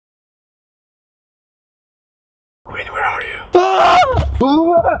Wait, where are you?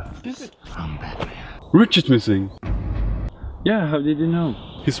 I'm Batman. Richard's missing. Yeah, how did you know?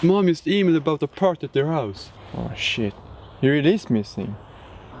 His mom just emailed about a party at their house. Oh shit. He really is missing.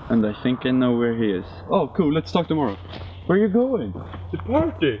 And I think I know where he is. Oh, cool. Let's talk tomorrow. Where are you going? The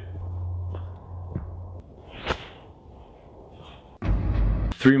party.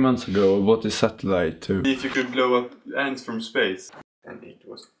 3 months ago, I bought a satellite to... If you could blow up ants from space. And it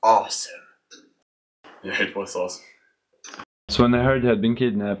was awesome. Yeah, it was awesome. So when I heard he had been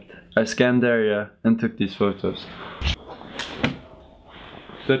kidnapped, I scanned the area and took these photos.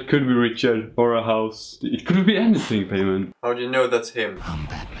 That could be Richard or a house. It could be anything, Payman. How do you know that's him? I'm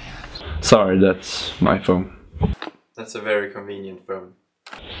Batman. Sorry, that's my phone. That's a very convenient phone.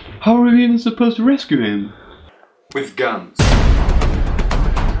 How are we even supposed to rescue him? With guns.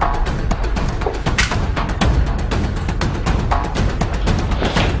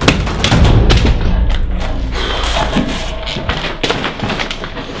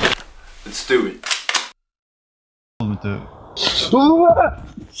 Let's do it.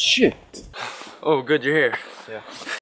 Shit! Oh, good you're here. Yeah.